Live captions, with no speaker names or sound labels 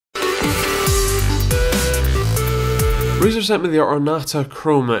Razer sent me the Ornata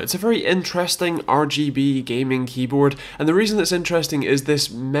Chroma. It's a very interesting RGB gaming keyboard, and the reason it's interesting is this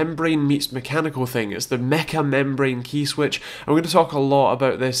membrane meets mechanical thing. It's the Mecha-membrane key switch, and we're going to talk a lot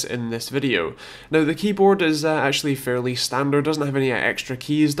about this in this video. Now, the keyboard is actually fairly standard, doesn't have any extra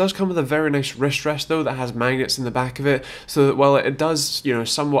keys, does come with a very nice wrist rest though that has magnets in the back of it, so that while it does,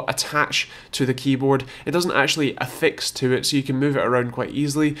 somewhat attach to the keyboard, it doesn't actually affix to it, so you can move it around quite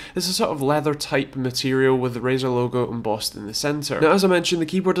easily. This is sort of leather type material with the Razer logo embossed in the center. Now, as I mentioned, the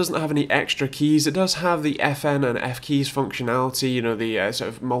keyboard doesn't have any extra keys. It does have the FN and F keys functionality, the sort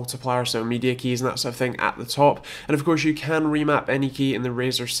of multiplier, so media keys and that sort of thing at the top. And of course, you can remap any key in the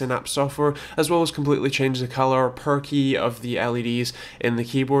Razer Synapse software, as well as completely change the color per key of the LEDs in the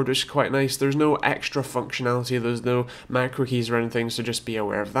keyboard, which is quite nice. There's no extra functionality, there's no macro keys or anything, so just be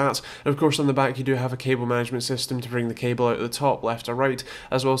aware of that. And of course, on the back, you do have a cable management system to bring the cable out the top, left or right,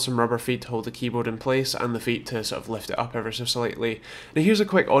 as well as some rubber feet to hold the keyboard in place and the feet to sort of lift it up ever so slightly. Now here's a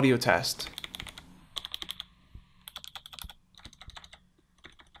quick audio test.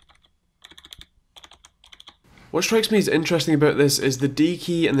 What strikes me as interesting about this is the D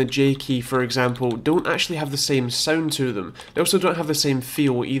key and the J key, for example, don't actually have the same sound to them. They also don't have the same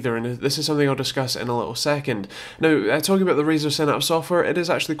feel either, and this is something I'll discuss in a little second. Now, talking about the Razer Synapse software, it is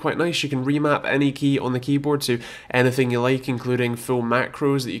actually quite nice. You can remap any key on the keyboard to anything you like, including full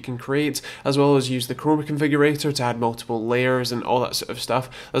macros that you can create, as well as use the Chroma configurator to add multiple layers and all that sort of stuff.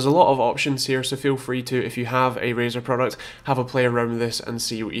 There's a lot of options here, so feel free to, if you have a Razer product, have a play around with this and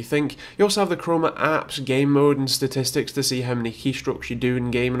see what you think. You also have the Chroma apps, game mode, and statistics to see how many keystrokes you do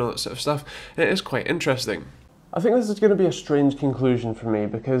in game and all that sort of stuff. It is quite interesting. I think this is going to be a strange conclusion for me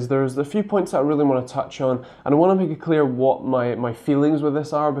because there's a few points that I really want to touch on, and I want to make it clear what my feelings with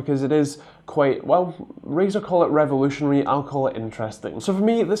this are, because it is quite, well, Razer call it revolutionary, I'll call it interesting. So for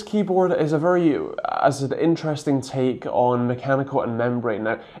me, this keyboard is an interesting take on mechanical and membrane.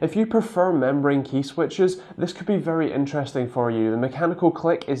 Now, if you prefer membrane key switches, this could be very interesting for you. The mechanical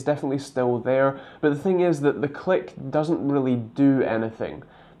click is definitely still there, but the thing is that the click doesn't really do anything.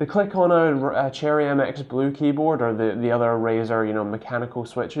 The click on a Cherry MX Blue keyboard or the other Razer, mechanical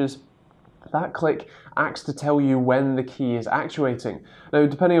switches, that click acts to tell you when the key is actuating. Now,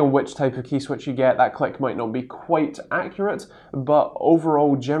 depending on which type of key switch you get, that click might not be quite accurate, but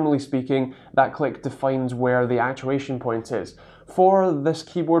overall, generally speaking, that click defines where the actuation point is. For this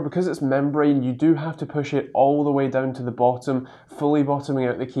keyboard, because it's membrane, you do have to push it all the way down to the bottom, fully bottoming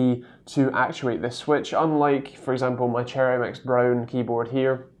out the key to actuate this switch, unlike, for example, my Cherry MX Brown keyboard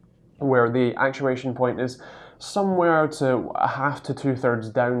here, where the actuation point is somewhere to 1/2 to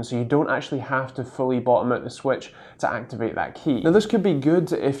 2/3 down, so you don't actually have to fully bottom out the switch to activate that key. Now, this could be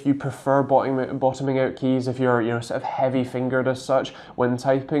good if you prefer bottoming out keys, if you're sort of heavy fingered as such when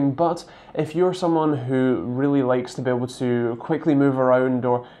typing, but if you're someone who really likes to be able to quickly move around,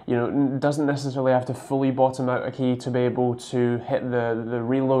 or doesn't necessarily have to fully bottom out a key to be able to hit the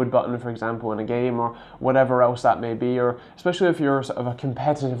reload button, for example, in a game or whatever else that may be, or especially if you're sort of a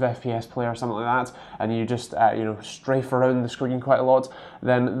competitive FPS player or something like that, and you just strafe around the screen quite a lot,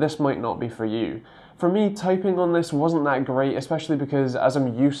 then this might not be for you. For me, typing on this wasn't that great, especially because as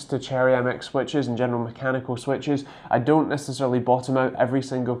I'm used to Cherry MX switches and general mechanical switches, I don't necessarily bottom out every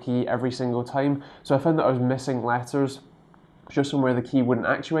single key every single time, so I found that I was missing letters just from where the key wouldn't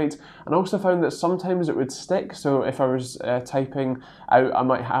actuate, and I also found that sometimes it would stick. So if I was typing out, I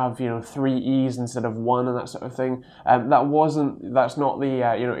might have 3 E's instead of 1 and that sort of thing. That's not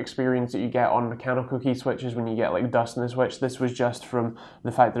the experience that you get on mechanical key switches when you get like dust in the switch. This was just from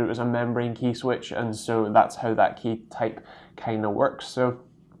the fact that it was a membrane key switch, and so that's how that key type kind of works. So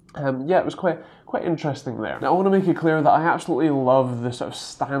yeah, it was quite interesting there. Now, I want to make it clear that I absolutely love the sort of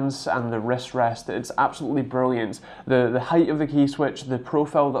stance and the wrist rest. It's absolutely brilliant. The height of the key switch, the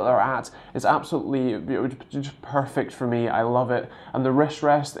profile that they're at is absolutely just perfect for me. I love it. And the wrist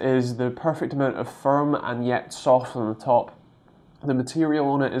rest is the perfect amount of firm and yet soft on the top. The material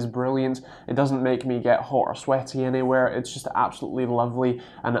on it is brilliant. It doesn't make me get hot or sweaty anywhere. It's just absolutely lovely,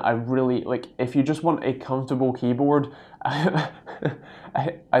 and I really, if you just want a comfortable keyboard,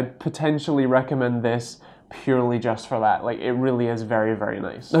 I'd potentially recommend this purely just for that. It really is very, very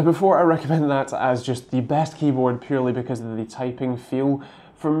nice. Now, before I recommend that as just the best keyboard purely because of the typing feel,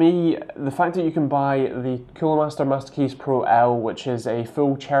 for me, the fact that you can buy the Cooler Master Master Keys Pro L, which is a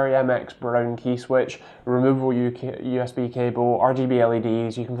full Cherry MX Brown key switch, removable USB cable, RGB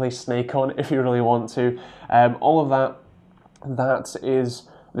LEDs, you can play Snake on it if you really want to, all of that is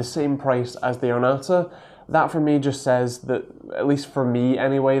the same price as the Ornata. That for me just says that at least for me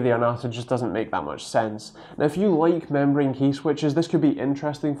anyway, the Ornata just doesn't make that much sense. Now, if you like membrane key switches, this could be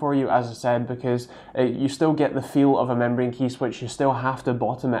interesting for you, as I said, because you still get the feel of a membrane key switch. You still have to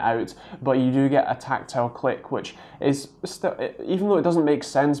bottom it out, but you do get a tactile click, which is still, even though it doesn't make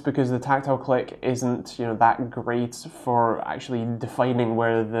sense because the tactile click isn't, you know, that great for actually defining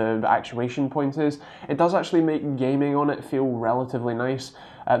where the actuation point is, it does actually make gaming on it feel relatively nice.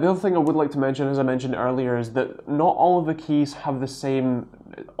 The other thing I would like to mention, as I mentioned earlier, is that not all of the keys have the same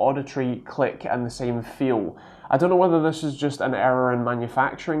auditory click and the same feel. I don't know whether this is just an error in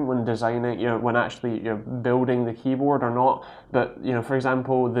manufacturing when designing, you know, when actually you're building the keyboard or not, but, you know, for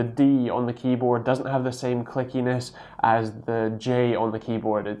example, the D on the keyboard doesn't have the same clickiness as the J on the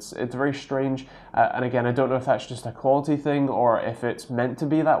keyboard. It's very strange, and again, I don't know if that's just a quality thing or if it's meant to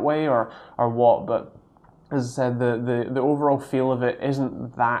be that way or what, but as I said, the overall feel of it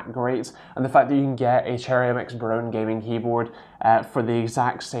isn't that great, and the fact that you can get a Cherry MX Brown gaming keyboard for the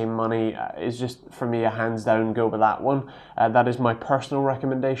exact same money is just, for me, a hands down go with that one. That is my personal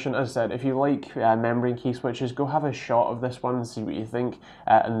recommendation. As I said, if you like membrane key switches, go have a shot of this one and see what you think,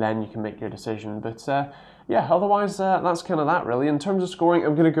 and then you can make your decision. But yeah, otherwise that's kind of that really. In terms of scoring,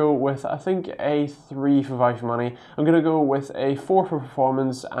 I'm going to go with, I think, a 3 for value for money. I'm going to go with a 4 for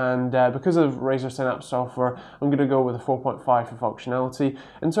performance, and because of Razer Synapse software, I'm going to go with a 4.5 for functionality.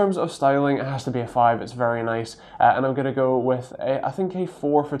 In terms of styling, it has to be a 5, it's very nice, and I'm going to go with, I think, a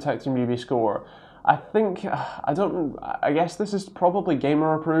 4 for TechteamGB score. I think, I guess this is probably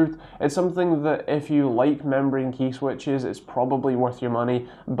gamer approved. It's something that if you like membrane key switches, it's probably worth your money,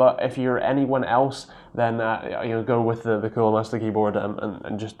 but if you're anyone else, then you know, go with the Cooler Master keyboard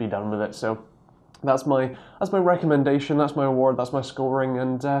and just be done with it. So that's my recommendation, that's my award, that's my scoring,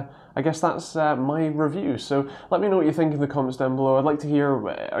 and I guess that's my review. So let me know what you think in the comments down below. I'd like to hear,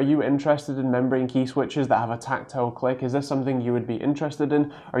 are you interested in membrane key switches that have a tactile click? Is this something you would be interested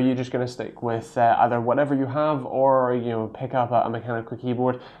in? Or are you just going to stick with either whatever you have, or, you know, pick up a mechanical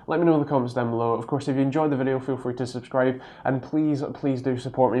keyboard? Let me know in the comments down below. Of course, if you enjoyed the video, feel free to subscribe, and please do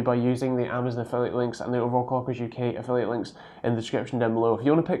support me by using the Amazon affiliate links and the Overall Clockers UK affiliate links in the description down below. If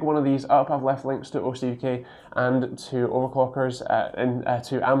you want to pick one of these up, I've left links to OC UK and to Overclockers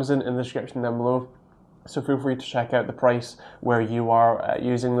to Amazon in the description down below, so feel free to check out the price where you are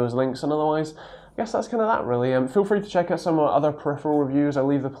using those links. And otherwise, I guess that's kind of that really. Feel free to check out some other peripheral reviews. I'll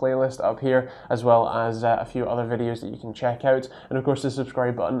leave the playlist up here, as well as a few other videos that you can check out, and of course the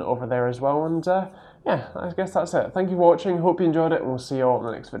subscribe button over there as well. And yeah, I guess that's it. Thank you for watching, hope you enjoyed it, and we'll see you all in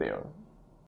the next video.